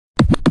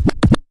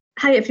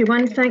Hi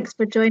everyone, thanks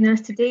for joining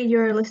us today.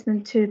 You're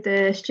listening to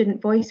the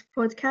Student Voice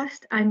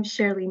podcast. I'm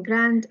Shirlene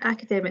Grand,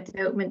 Academic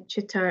Development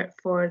Tutor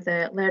for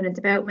the Learning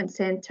Development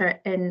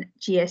Centre in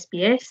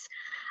GSBS.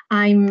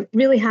 I'm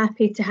really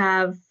happy to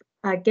have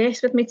a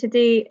guest with me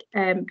today,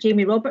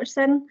 Jamie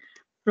Robertson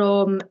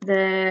from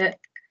the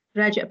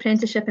Graduate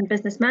Apprenticeship and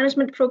Business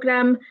Management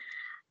Programme.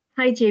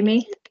 Hi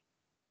Jamie.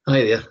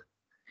 Hi there.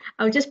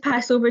 I'll just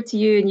pass over to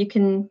you and you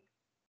can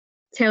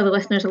tell the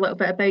listeners a little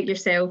bit about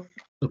yourself.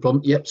 No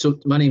problem. Yep, so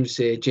my name's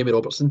Jamie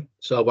Robertson.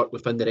 So I work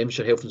within the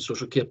Renfrewshire Health and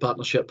Social Care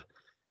Partnership,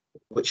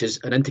 which is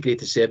an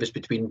integrated service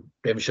between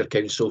Renfrewshire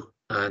Council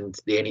and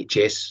the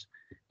NHS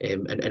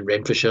in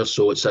Renfrewshire.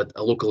 So it's a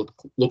local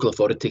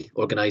authority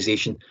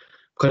organisation.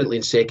 Currently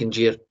in second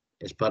year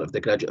as part of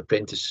the Graduate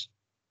Apprenticeship,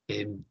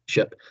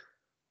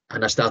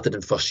 and I started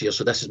in first year.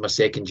 So this is my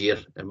second year,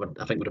 and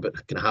I think we're about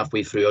kind of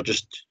halfway through, or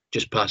just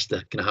past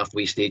the kind of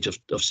halfway stage of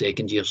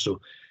second year.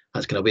 So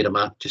that's kind of where I'm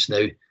at just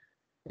now.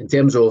 In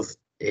terms of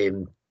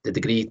the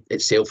degree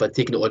itself, I'd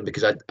taken it on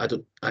because I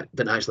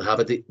didn't actually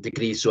have a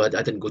degree, so I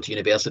didn't go to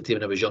university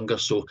when I was younger.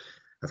 So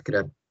I've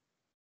kind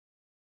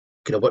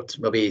of worked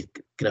my way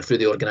kind of through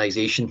the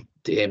organisation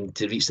to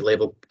reach the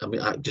level I'm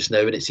at just now,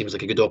 and it seems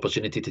like a good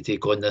opportunity to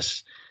take on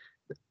this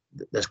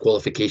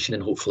qualification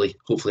and hopefully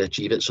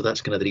achieve it. So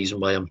that's kind of the reason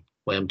why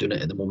I'm doing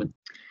it at the moment.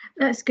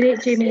 That's great,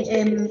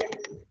 Jamie.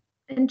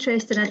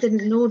 Interesting. I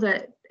didn't know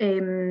that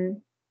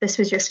this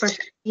was your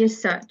first year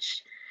as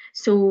such.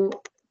 So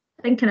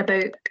thinking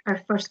about our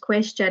first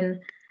question,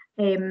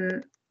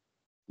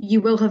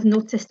 you will have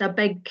noticed a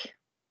big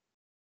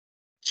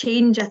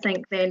change, I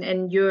think, then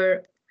in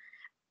your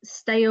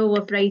style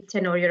of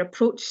writing or your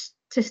approach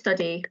to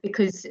study,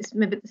 because it's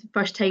maybe the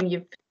first time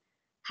you've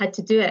had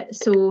to do it.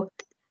 So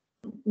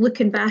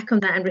looking back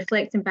on that and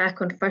reflecting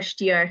back on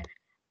first year,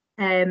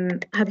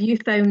 have you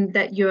found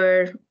that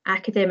your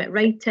academic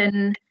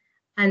writing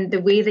and the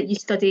way that you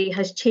study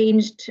has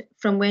changed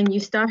from when you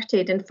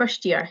started in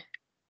first year?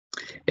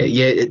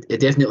 Yeah,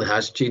 it definitely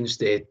has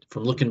changed.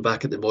 From looking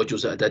back at the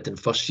modules that I did in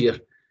first year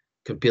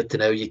compared to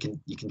now, you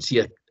can see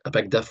a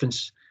big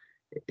difference,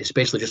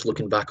 especially just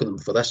looking back on them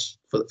for this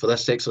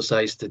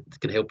exercise that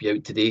can help you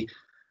out today.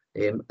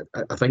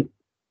 I think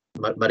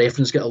my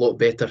reference got a lot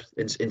better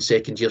in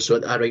second year,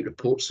 so I write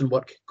reports and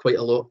work quite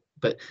a lot,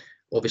 but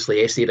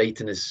obviously essay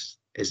writing is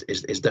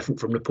different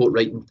from report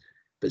writing,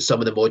 but some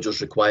of the modules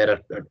require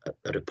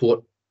a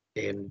report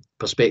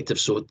perspective,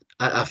 so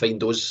I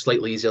find those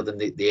slightly easier than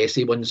the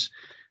essay ones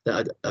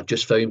that I've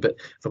just found. But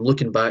from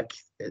looking back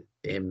at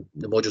the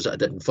modules that I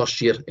did in first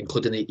year,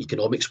 including the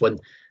economics one,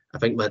 I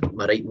think my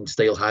writing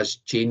style has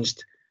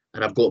changed,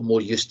 and I've got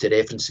more used to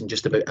referencing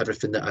just about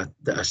everything that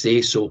I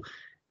say. So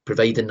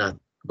providing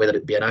whether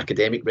it be an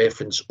academic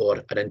reference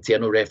or an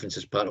internal reference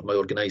as part of my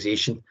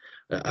organisation,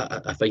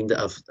 I find that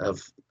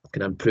I've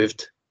kind of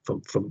improved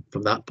from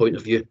that point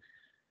of view,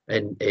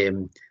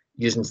 and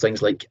using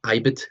things like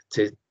IBID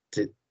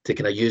to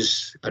kind of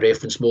use a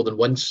reference more than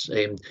once,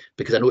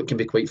 because I know it can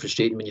be quite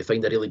frustrating when you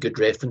find a really good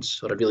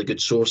reference or a really good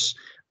source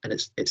and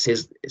it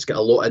says it's got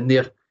a lot in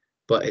there,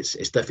 but it's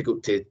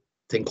difficult to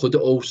include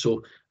it all.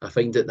 So I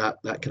find that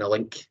kind of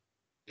link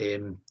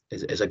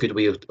is a good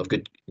way of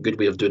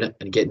doing it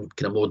and getting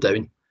kind of more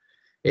down.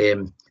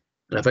 And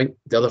I think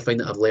the other thing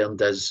that I've learned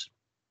is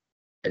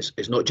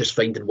it's not just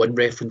finding one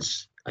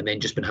reference and then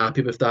just being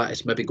happy with that.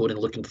 It's maybe going and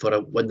looking for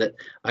one that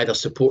either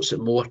supports it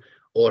more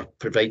or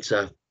provides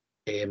a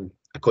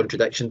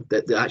contradiction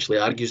that actually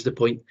argues the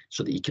point,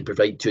 so that you can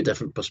provide two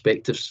different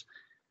perspectives.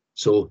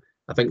 So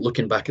I think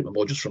looking back at my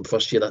modules from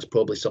first year, that's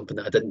probably something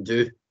that I didn't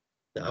do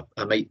that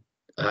I might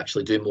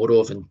actually do more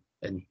of in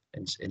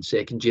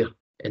second year.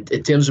 And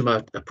in terms of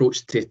my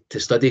approach to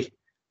study,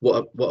 what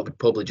I would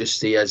probably just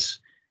say is,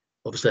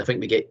 obviously I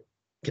think we get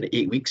kind of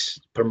 8 weeks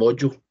per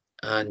module,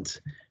 and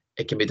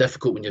it can be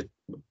difficult when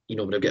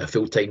when you get a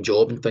full-time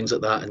job and things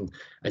like that,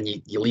 and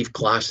you leave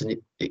class, and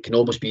it can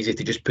almost be easy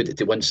to just put it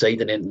to one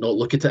side and then not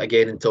look at it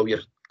again until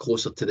you're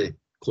closer to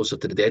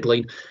the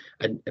deadline.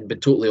 And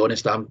being totally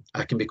honest,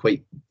 I can be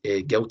quite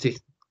guilty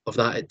of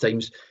that at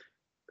times.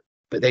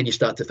 But then you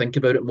start to think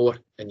about it more,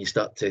 and you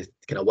start to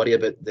kind of worry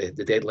about the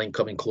deadline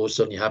coming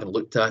closer, and you haven't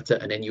looked at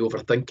it, and then you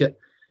overthink it,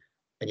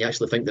 and you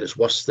actually think that it's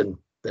worse than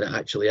it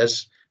actually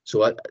is.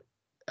 So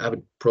I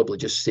would probably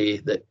just say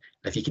that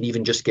if you can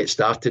even just get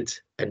started,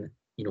 and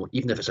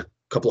even if it's a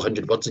couple of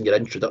hundred words in your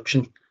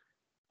introduction,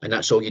 and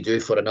that's all you do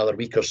for another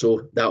week or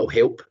so, that'll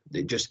help.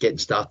 Just getting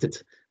started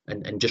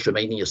and just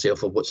reminding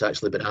yourself of what's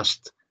actually been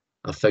asked.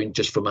 I've found,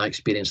 just from my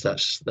experience,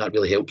 that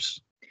really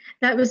helps.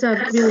 That was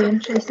a really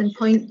interesting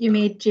point you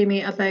made,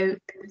 Jamie, about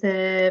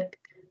the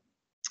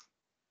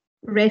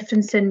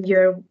referencing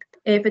your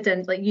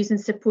evidence, like using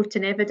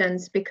supporting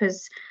evidence,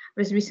 because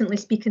I was recently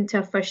speaking to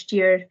a first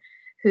year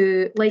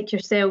who, like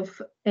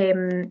yourself,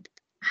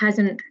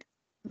 hasn't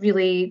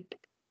really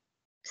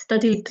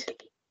studied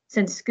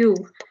since school,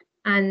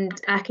 and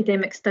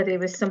academic study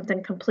was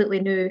something completely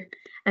new,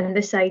 and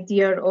this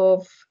idea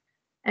of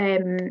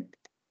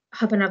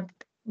having a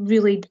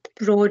really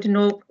broad,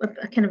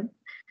 a kind of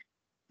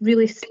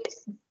really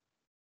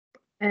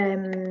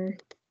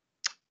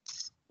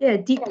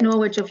deep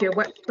knowledge of your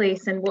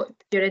workplace and what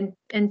your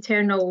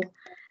internal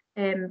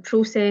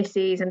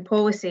processes and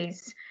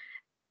policies,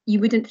 you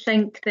wouldn't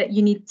think that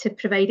you need to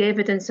provide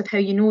evidence of how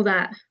you know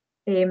that.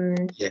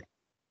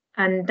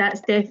 And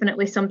that's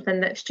definitely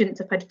something that students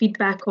have had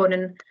feedback on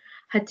and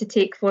had to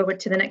take forward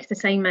to the next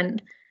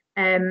assignment.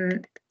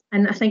 And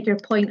I think your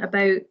point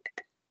about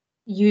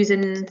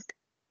using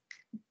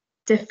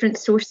different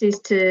sources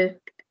to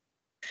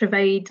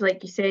provide,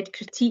 like you said,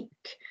 critique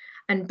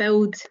and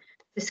build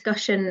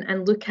discussion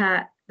and look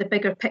at the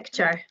bigger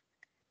picture,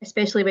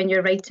 especially when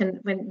you're writing,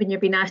 when you're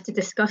being asked to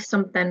discuss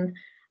something.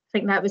 I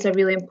think that was a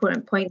really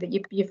important point that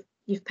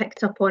you've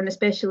picked up on,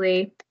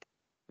 especially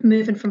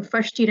moving from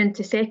first year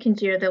into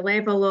second year. The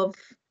level of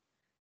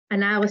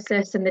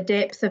analysis and the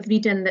depth of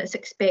reading that's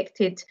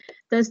expected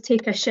does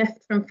take a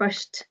shift from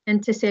first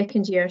into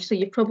second year. So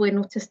you probably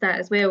noticed that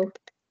as well.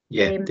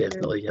 Yeah,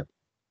 definitely. Yeah.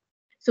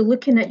 So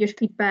looking at your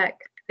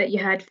feedback that you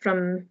had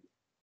from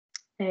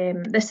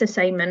this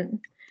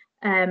assignment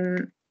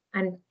and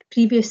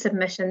previous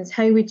submissions,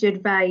 how would you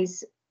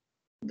advise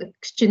the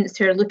students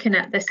who are looking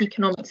at this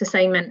economics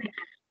assignment,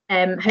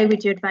 how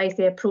would you advise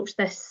they approach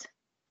this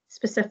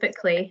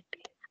specifically?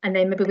 And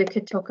then maybe we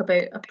could talk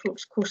about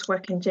approach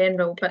coursework in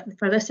general. But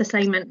for this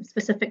assignment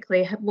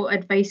specifically, what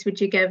advice would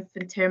you give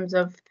in terms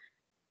of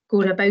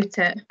going about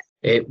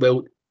it?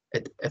 Well,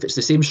 if it's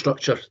the same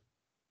structure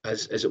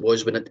as it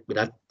was when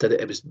I did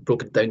it, it was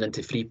broken down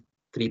into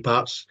three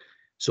parts.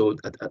 So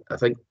I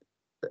think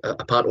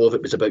a part of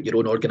it was about your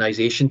own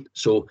organisation.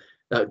 So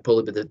that would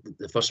probably be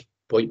the first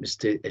point, is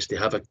to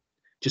have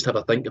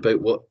a think about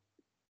what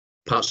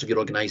parts of your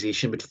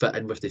organisation would fit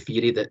in with the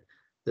theory that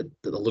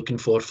they're looking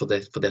for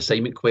the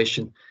assignment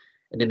question.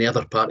 And then the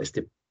other part is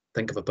to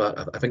think of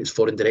I think it's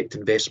foreign direct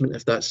investment,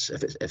 if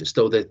it's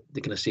still the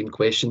kind of same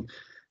question.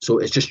 So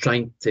it's just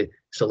trying to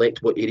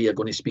select what area you're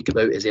going to speak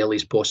about as early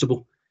as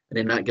possible, and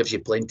then that gives you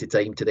plenty of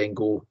time to then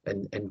go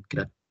and kind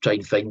of try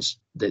and find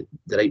the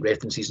right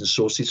references and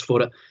sources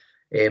for it.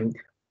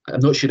 I'm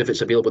not sure if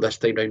it's available this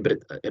time round, but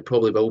it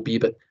probably will be.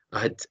 But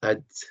I'd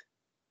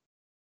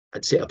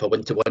set up a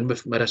one-to-one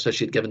with Marissa.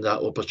 She'd given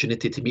that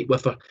opportunity to meet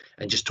with her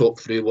and just talk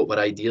through what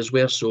her ideas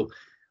were. So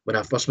when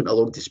I first went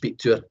along to speak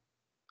to her,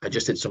 I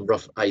just had some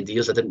rough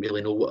ideas. I didn't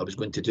really know what I was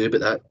going to do,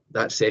 but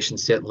that session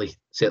certainly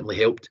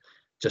helped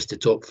just to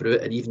talk through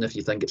it. And even if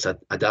you think it's a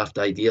daft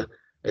idea,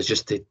 it's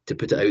just to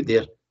put it out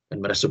there,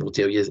 and Marissa will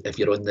tell you if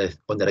you're on the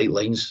right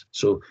lines.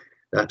 So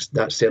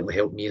that certainly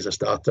helped me as a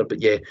starter.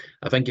 But yeah,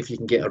 I think if you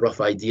can get a rough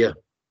idea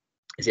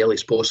as early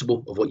as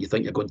possible of what you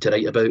think you're going to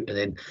write about, and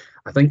then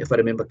I think, if I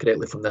remember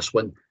correctly from this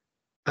one,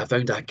 I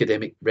found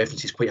academic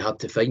references quite hard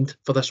to find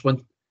for this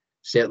one,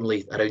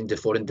 certainly around the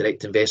foreign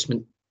direct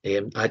investment.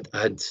 I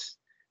had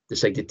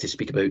decided to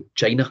speak about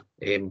China.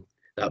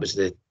 That was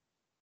the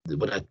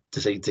one I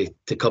decided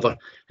to cover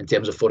in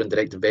terms of foreign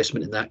direct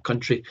investment in that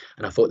country,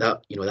 and I thought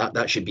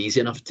that should be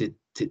easy enough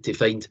to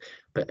find,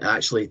 but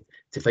actually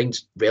to find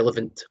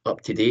relevant,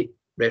 up to date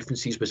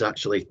references was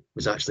actually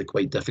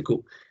quite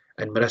difficult.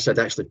 And Marissa had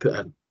actually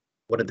put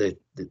one of the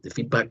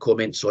feedback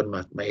comments on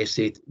my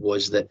essay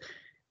was that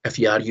if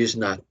you are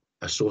using a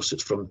source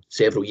that's from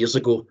several years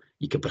ago,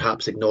 you could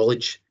perhaps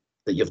acknowledge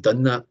that you've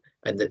done that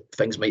and that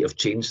things might have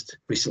changed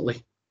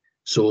recently.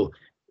 So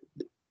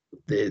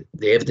the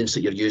evidence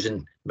that you're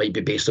using might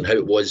be based on how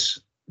it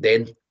was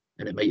then,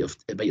 and it might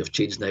have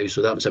changed now.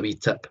 So that was a wee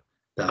tip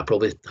that I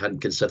probably hadn't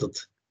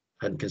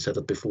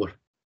considered before.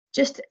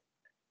 Just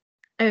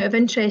out of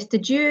interest,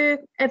 did you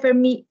ever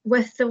meet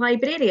with the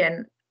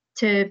librarian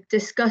to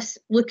discuss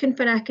looking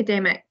for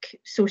academic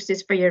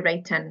sources for your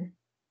writing?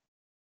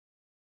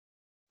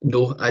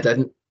 No, I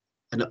didn't,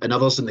 and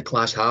others in the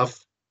class have,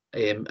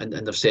 and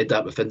they've said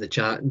that within the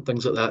chat and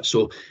things like that.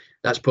 So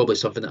that's probably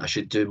something that I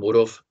should do more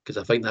of, because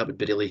I think that would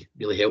be really,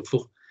 really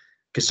helpful.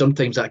 Because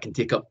sometimes that can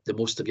take up the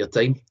most of your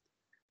time,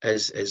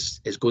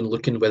 is going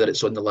looking, whether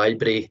it's on the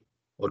library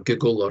or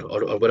Google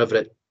or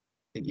wherever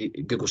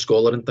Google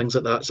Scholar and things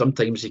like that.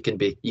 Sometimes you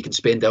can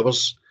spend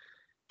hours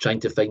trying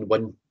to find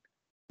one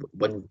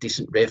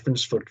decent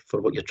reference for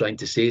what you're trying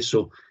to say.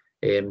 So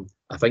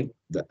I think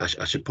that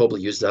I should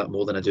probably use that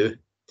more than I do,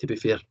 to be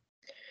fair.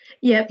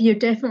 Yeah, you're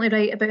definitely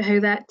right about how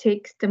that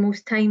takes the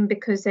most time,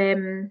 because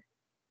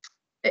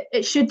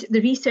it should,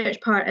 the research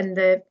part and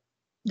the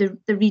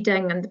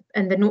reading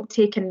and the note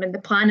taking and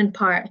the planning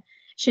part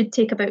should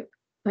take about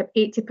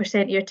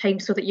 80% of your time,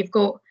 so that you've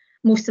got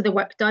most of the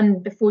work done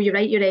before you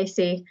write your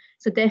essay.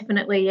 So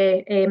definitely,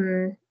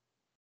 I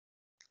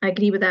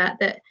agree with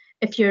that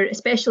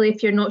especially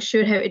if you're not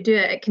sure how to do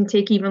it, it can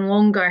take even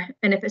longer.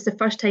 And if it's the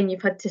first time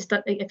you've had to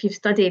study, if you've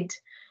studied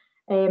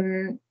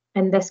in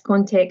this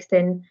context,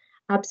 then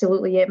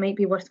absolutely, it might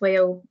be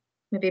worthwhile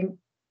maybe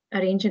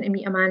arranging to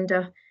meet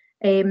Amanda.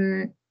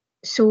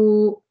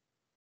 So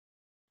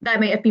that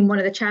might have been one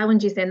of the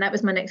challenges then. That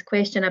was my next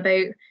question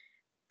about,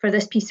 for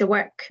this piece of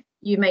work,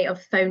 you might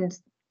have found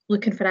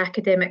looking for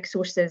academic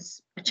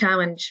sources a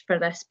challenge for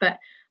this, but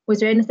was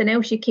there anything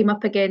else you came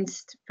up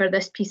against for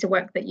this piece of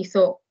work that you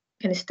thought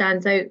kind of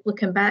stands out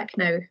looking back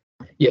now?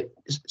 Yeah,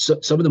 so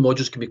some of the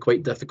modules can be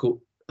quite difficult.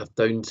 I've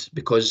found,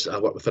 because I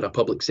work within a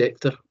public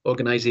sector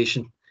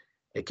organisation,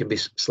 it can be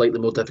slightly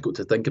more difficult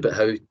to think about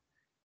how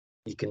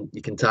you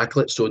can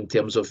tackle it. So in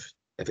terms of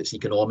if it's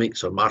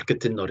economics or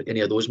marketing or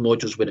any of those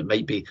modules, when it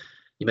might be,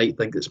 you might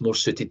think it's more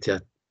suited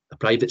to a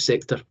private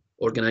sector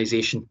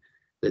organisation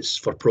that's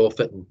for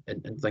profit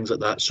and things like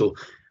that. So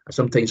I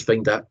sometimes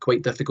find that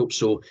quite difficult.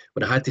 So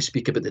when I had to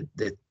speak about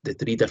the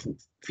three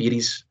different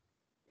theories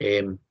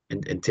in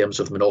terms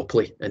of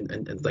monopoly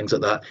and things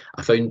like that,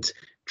 I found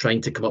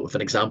trying to come up with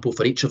an example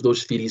for each of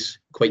those theories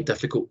quite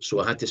difficult. So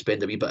I had to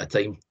spend a wee bit of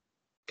time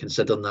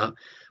considering that.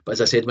 But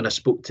as I said, when I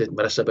spoke to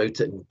Marissa about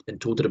it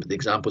and told her about the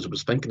examples I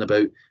was thinking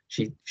about,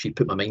 she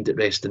put my mind at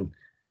rest and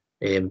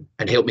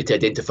helped me to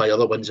identify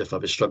other ones if I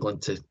was struggling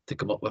to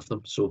come up with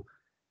them. So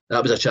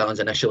that was a challenge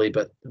initially,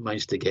 but I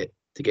managed to get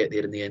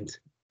there in the end.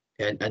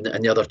 And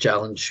the other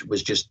challenge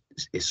was just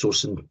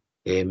sourcing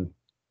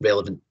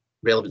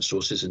relevant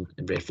sources and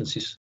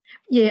references.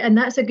 Yeah, and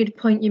that's a good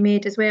point you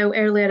made as well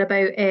earlier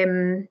about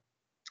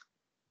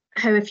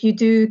how if you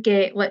do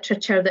get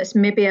literature that's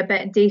maybe a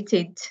bit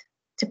dated,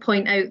 to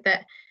point out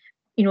that,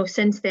 you know,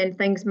 since then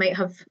things might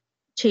have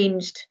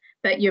changed,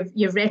 but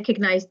you've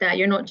recognised that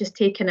you're not just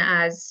taking it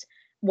as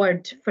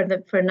word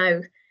for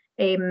now.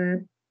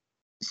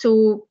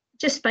 So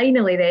just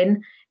finally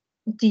then,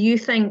 do you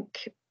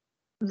think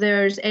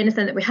there's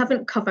anything that we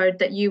haven't covered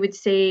that you would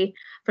say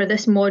for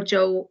this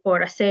module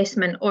or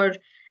assessment, or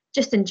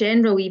just in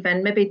general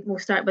even, maybe we'll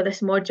start with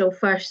this module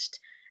first,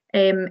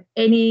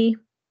 any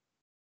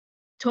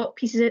top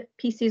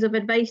pieces of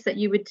advice that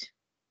you would,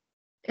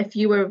 if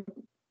you were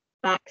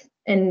back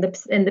in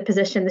the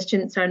position the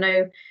students are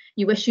now,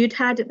 you wish you'd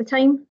had at the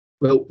time?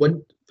 Well,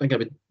 one thing I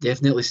would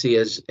definitely say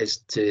is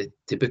to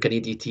book an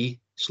ADT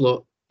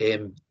slot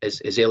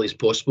as early as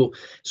possible.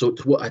 So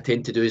what I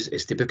tend to do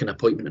is to book an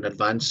appointment in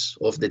advance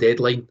of the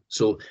deadline.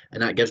 So,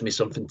 and that gives me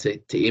something to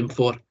aim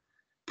for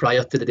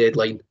prior to the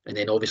deadline, and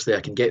then obviously I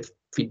can get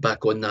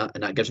feedback on that,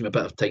 and that gives me a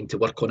bit of time to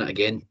work on it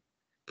again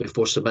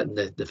before submitting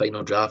the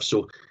final draft.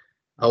 So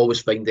I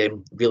always find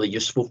them really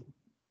useful.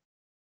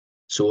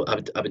 So I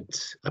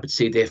would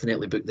say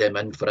definitely book them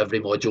in for every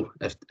module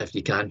if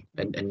you can,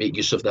 and make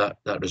use of that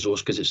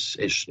resource, because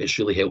it's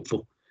really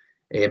helpful,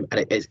 and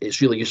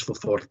it's really useful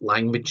for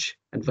language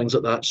and things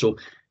like that. So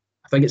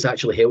I think it's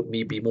actually helped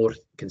me be more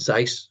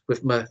concise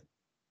with my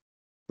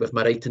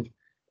writing,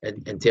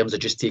 in terms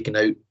of just taking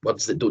out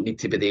words that don't need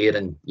to be there,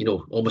 and, you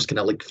know, almost kind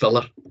of like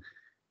filler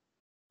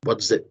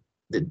words that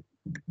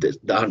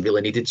aren't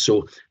really needed.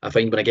 So I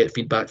find when I get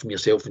feedback from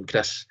yourself and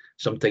Chris,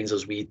 sometimes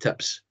there's wee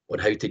tips on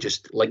how to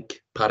just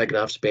link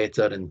paragraphs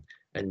better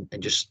and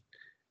just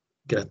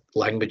get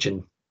language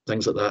and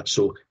things like that.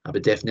 So I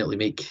would definitely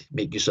make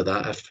use of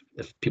that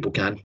if people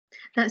can.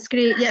 That's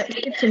great. Yeah,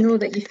 it's good to know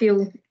that you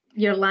feel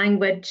your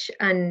language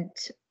and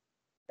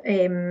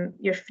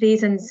your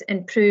phrasing's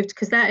improved,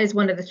 because that is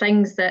one of the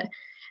things that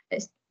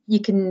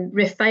you can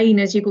refine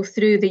as you go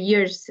through the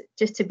years,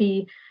 just to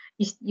be,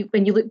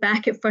 when you look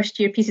back at first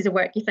year pieces of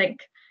work, you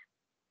think,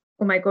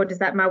 oh my God, is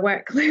that my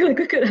work?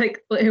 Look at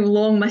how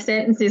long my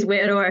sentences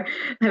were, or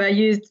how I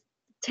used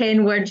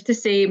 10 words to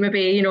say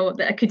maybe, you know,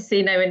 that I could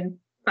say now in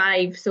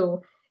 5.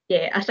 So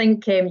yeah, I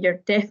think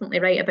you're definitely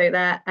right about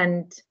that.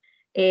 And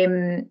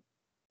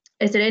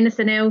is there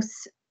anything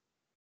else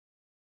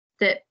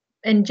that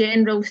in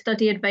general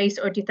study advice,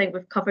 or do you think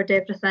we've covered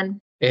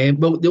everything?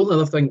 Well, the only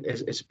other thing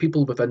is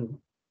people within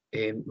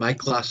my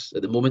class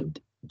at the moment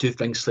do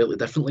things slightly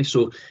differently.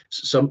 So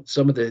some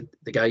of the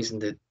guys in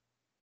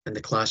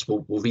the class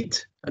will read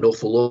an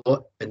awful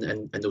lot,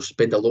 and they'll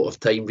spend a lot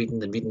of time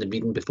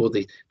reading before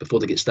they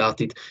get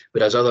started,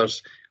 whereas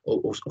others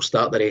will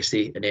start their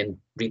essay and then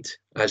read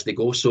as they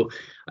go. So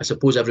I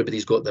suppose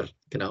everybody's got their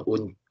kind of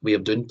own way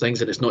of doing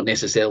things, and it's not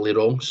necessarily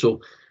wrong.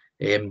 So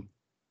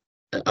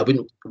I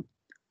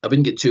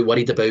wouldn't get too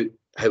worried about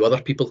how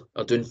other people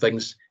are doing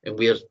things and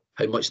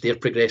how much they're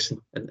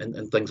progressing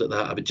and things like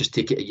that. I would just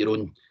take it at your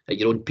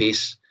own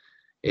pace,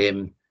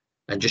 and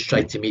just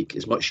try to make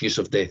as much use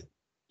of the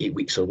 8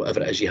 weeks or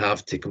whatever it is you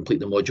have to complete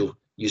the module.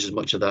 Use as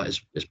much of that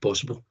as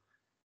possible.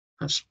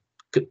 That's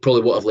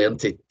probably what I've learned,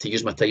 to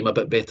use my time a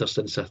bit better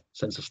since I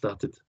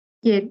started.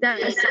 Yeah,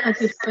 that's a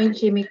good point,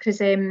 Jamie,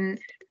 because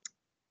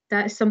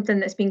that's something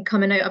that's been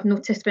coming out. I've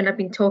noticed when I've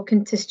been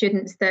talking to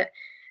students that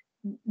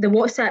the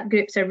WhatsApp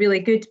groups are really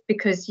good,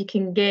 because you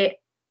can get,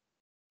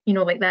 you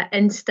know, like that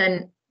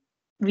instant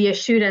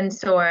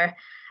reassurance, or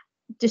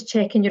just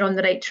checking you're on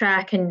the right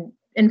track and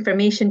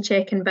information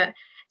checking. But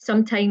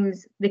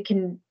sometimes they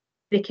can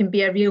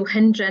be a real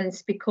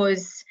hindrance,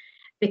 because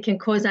they can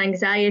cause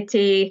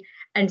anxiety,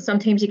 and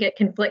sometimes you get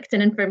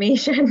conflicting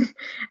information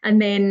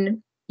and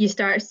then you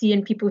start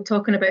seeing people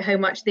talking about how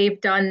much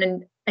they've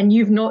done and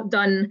you've not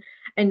done,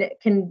 and it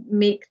can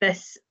make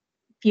this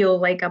feel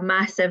like a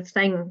massive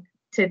thing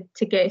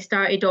to get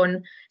started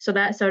on. So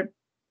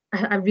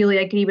I really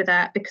agree with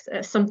that, because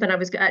it's something I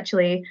was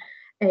actually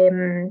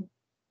a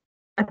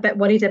bit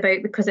worried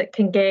about, because it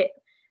can get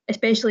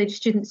especially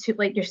students who,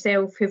 like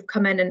yourself, who've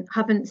come in and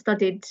haven't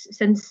studied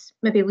since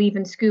maybe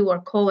leaving school or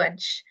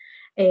college,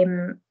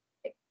 that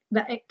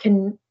it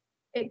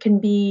can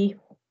be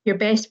your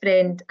best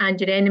friend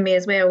and your enemy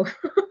as well,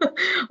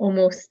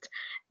 almost.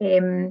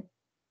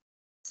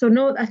 So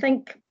no, I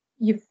think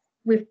you've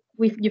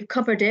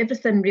covered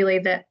everything really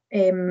that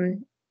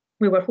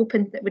we were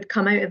hoping that would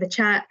come out of the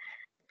chat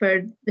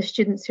for the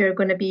students who are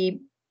going to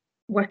be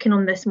working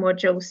on this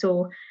module.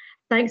 So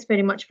thanks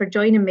very much for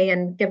joining me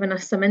and giving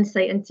us some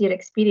insight into your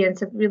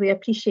experience. I really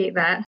appreciate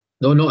that.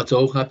 No, not at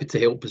all. Happy to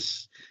help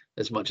as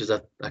much as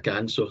I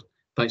can. So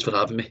thanks for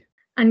having me.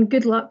 And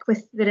good luck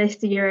with the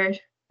rest of your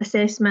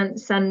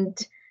assessments and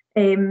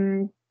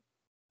the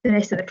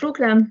rest of the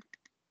programme.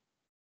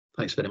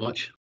 Thanks very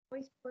much.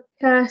 Voice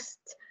podcast.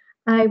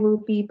 I will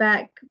be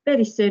back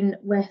very soon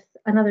with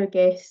another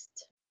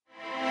guest.